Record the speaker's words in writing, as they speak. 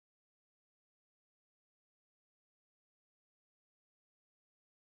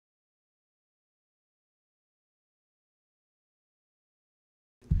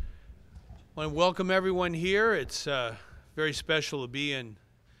I want to welcome everyone here. It's very special to be in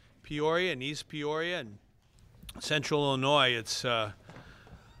Peoria and East Peoria and Central Illinois. It's the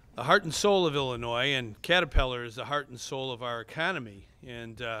heart and soul of Illinois, and Catepillar is the heart and soul of our economy.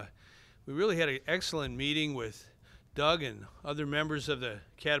 And we really had an excellent meeting with Doug and other members of the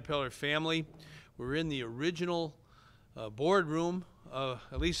Catepillar family. We're in the original boardroom,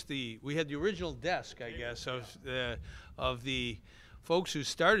 at least we had the original desk, I guess, of the folks who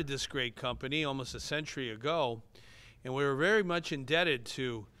started this great company almost a century ago. And we were very much indebted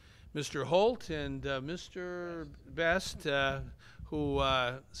to Mr. Holt and Mr. Best, who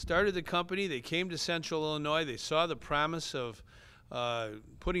started the company. They came to Central Illinois. They saw the promise of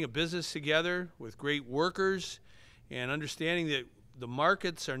putting a business together with great workers and understanding that the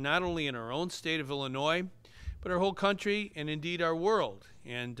markets are not only in our own state of Illinois, but our whole country and indeed our world.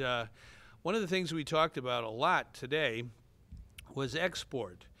 And one of the things we talked about a lot today was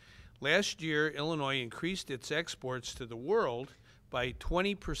export. Last year, Illinois increased its exports to the world by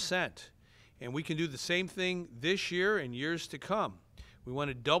 20%, and we can do the same thing this year and years to come. We want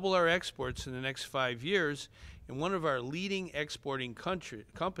to double our exports in the next 5 years, and one of our leading exporting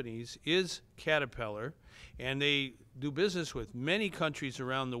companies is Catepillar, and they do business with many countries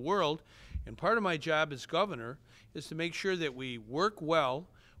around the world. And part of my job as governor is to make sure that we work well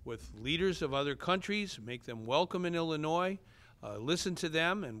with leaders of other countries, make them welcome in Illinois, listen to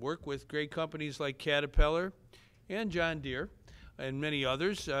them, and work with great companies like Catepillar and John Deere and many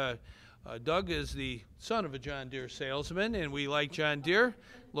others. Doug is the son of a John Deere salesman, and we like John Deere,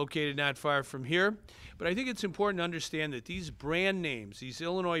 located not far from here. But I think it's important to understand that these brand names, these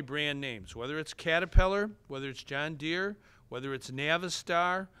Illinois brand names, whether it's Catepillar, whether it's John Deere, whether it's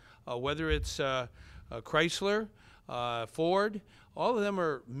Navistar, whether it's Chrysler, Ford, all of them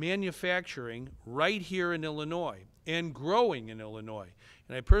are manufacturing right here in Illinois and growing in Illinois.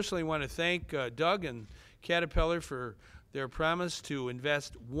 And I personally want to thank Doug and Catepillar for their promise to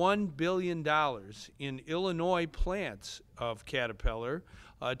invest $1 billion in Illinois plants of Catepillar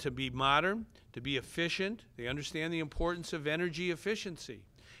to be modern, to be efficient. They understand the importance of energy efficiency.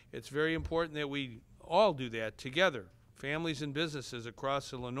 It's very important that we all do that together, families and businesses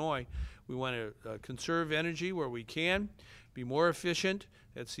across Illinois. We want to conserve energy where we can, be more efficient.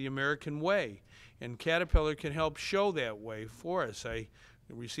 That's the American way. And Catepillar can help show that way for us. I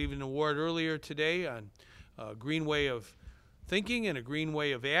received an award earlier today on a green way of thinking and a green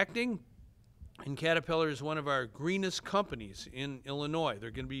way of acting. And Catepillar is one of our greenest companies in Illinois. They're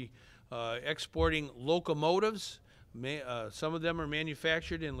going to be exporting locomotives. Some of them are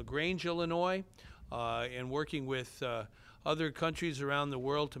manufactured in LaGrange, Illinois, and working with other countries around the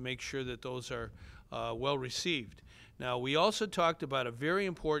world to make sure that those are well received. Now, we also talked about a very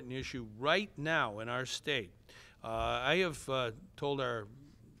important issue right now in our state. I have told our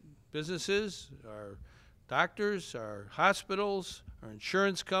businesses, our doctors, our hospitals, our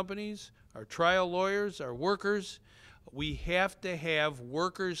insurance companies, our trial lawyers, our workers, we have to have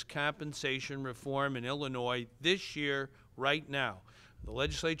workers' compensation reform in Illinois this year, right now. The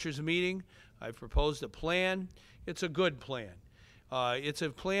legislature's meeting. I've proposed a plan. It's a good plan. It's a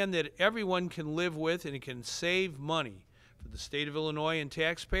plan that everyone can live with, and it can save money for the state of Illinois and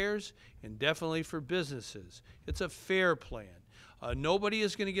taxpayers, and definitely for businesses. It's a fair plan. Nobody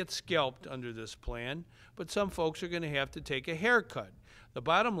is going to get scalped under this plan, but some folks are going to have to take a haircut. The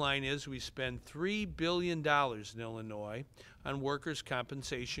bottom line is we spend $3 billion in Illinois on workers'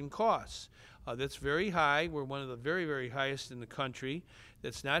 compensation costs. That's very high. We're one of the very, very highest in the country.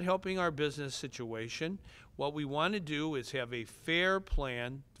 That's not helping our business situation. What we want to do is have a fair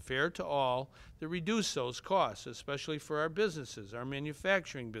plan, fair to all, that reduce those costs, especially for our businesses, our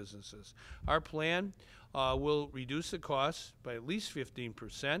manufacturing businesses. Our plan will reduce the costs by at least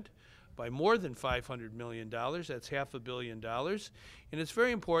 15%, by more than $500 million. That's $500 million. And it's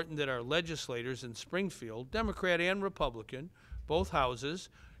very important that our legislators in Springfield, Democrat and Republican, both houses,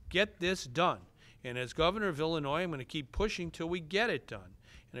 get this done. And as governor of Illinois, I'm going to keep pushing till we get it done.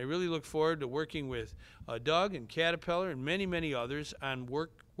 And I really look forward to working with Doug and Catepillar and many, many others on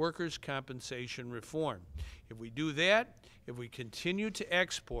workers' compensation reform. If we do that, if we continue to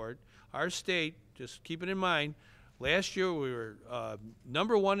export, our state, just keep it in mind, last year we were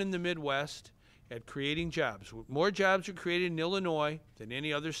 #1 in the Midwest at creating jobs. More jobs are created in Illinois than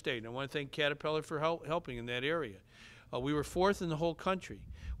any other state. And I want to thank Catepillar for helping in that area. We were 4th in the whole country.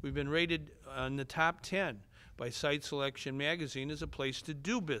 We've been rated on the top 10 by Site Selection magazine as a place to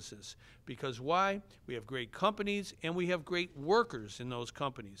do business. Because why? We have great companies and we have great workers in those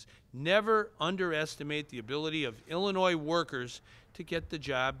companies. Never underestimate the ability of Illinois workers to get the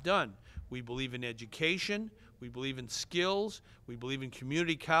job done. We believe in education. We believe in skills. We believe in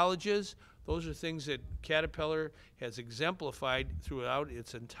community colleges. Those are things that Caterpillar has exemplified throughout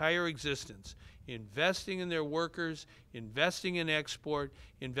its entire existence. Investing in their workers, investing in export,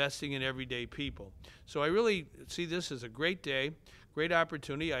 investing in everyday people. So I really see this as a great day, great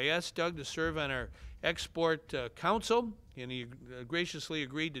opportunity. I asked Doug to serve on our Export Council, and he graciously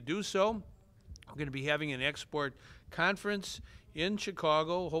agreed to do so. We're going to be having an export conference in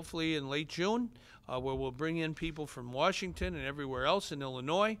Chicago, hopefully in late June, where we'll bring in people from Washington and everywhere else in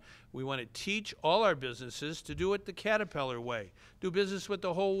Illinois. We want to teach all our businesses to do it the Caterpillar way, do business with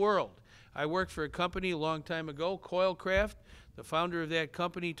the whole world. I worked for a company a long time ago, Coilcraft. The founder of that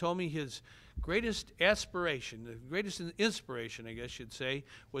company told me his greatest aspiration, the greatest inspiration, I guess you'd say,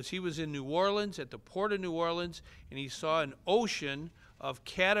 was he was in New Orleans, at the port of New Orleans, and he saw an ocean of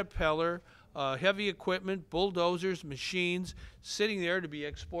Caterpillar heavy equipment, bulldozers, machines, sitting there to be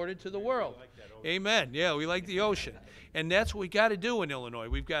exported to the world. Like amen. Yeah, we like the ocean. And that's what we got to do in Illinois.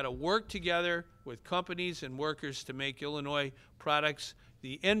 We've got to work together with companies and workers to make Illinois products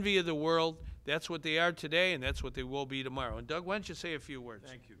the envy of the world. That's what they are today, and that's what they will be tomorrow. And Doug, why don't you say a few words?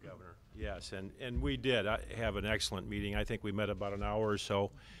 Thank you, Governor. Yes, and we did have an excellent meeting. I think we met about an hour or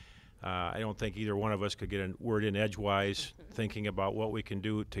so. I don't think either one of us could get a word in edgewise thinking about what we can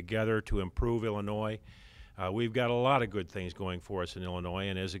do together to improve Illinois. We've got a lot of good things going for us in Illinois,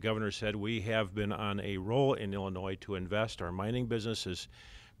 and as the governor said, we have been on a roll in Illinois to invest. Our mining business is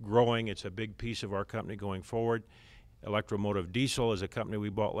growing. It's a big piece of our company going forward. Electromotive Diesel is a company we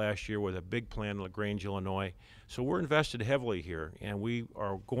bought last year with a big plant in LaGrange, Illinois. So we're invested heavily here, and we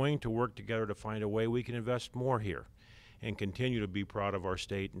are going to work together to find a way we can invest more here and continue to be proud of our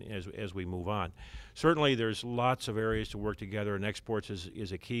state as we move on. Certainly there's lots of areas to work together, and exports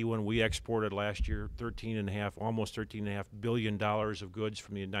is a key one. We exported last year almost $13.5 billion of goods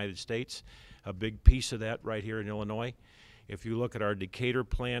from the United States, a big piece of that right here in Illinois. If you look at our Decatur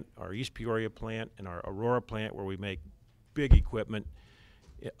plant, our East Peoria plant, and our Aurora plant where we make big equipment,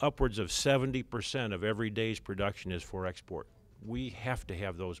 upwards of 70% of every day's production is for export. We have to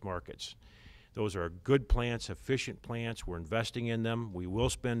have those markets. Those are good plants, efficient plants. We're investing in them. We will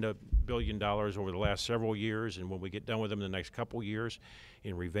spend $1 billion over the last several years, and when we get done with them in the next couple years,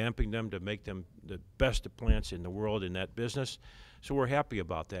 in revamping them to make them the best plants in the world in that business. So we're happy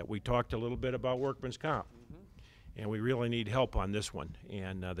about that. We talked a little bit about workman's comp, and we really need help on this one.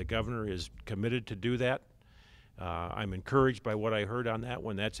 And the governor is committed to do that. I'm encouraged by what I heard on that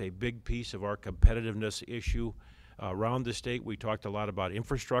one. That's a big piece of our competitiveness issue around the state. We talked a lot about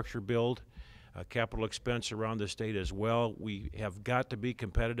infrastructure build. Capital expense around the state as well. We have got to be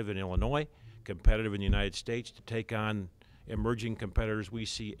competitive in Illinois, competitive in the United States to take on emerging competitors we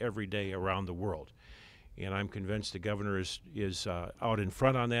see every day around the world. And I'm convinced the governor is out in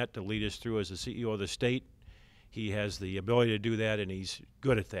front on that to lead us through as the CEO of the state. He has the ability to do that, and he's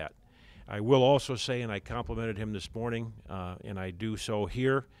good at that. I will also say, and I complimented him this morning, and I do so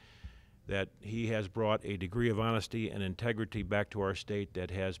here, that he has brought a degree of honesty and integrity back to our state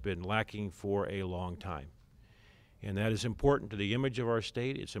that has been lacking for a long time. And that is important to the image of our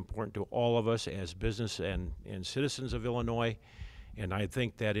state. It's important to all of us as business and citizens of Illinois. And I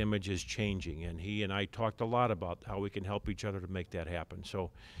think that image is changing. And he and I talked a lot about how we can help each other to make that happen.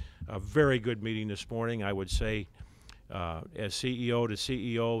 So a very good meeting this morning. I would say as CEO to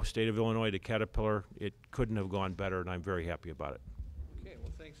CEO, state of Illinois to Caterpillar, it couldn't have gone better, and I'm very happy about it. Okay,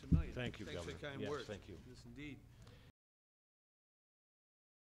 well, thanks a million. Thank you, Thanks Governor. for the kind yes, words. Thank you. Yes, indeed.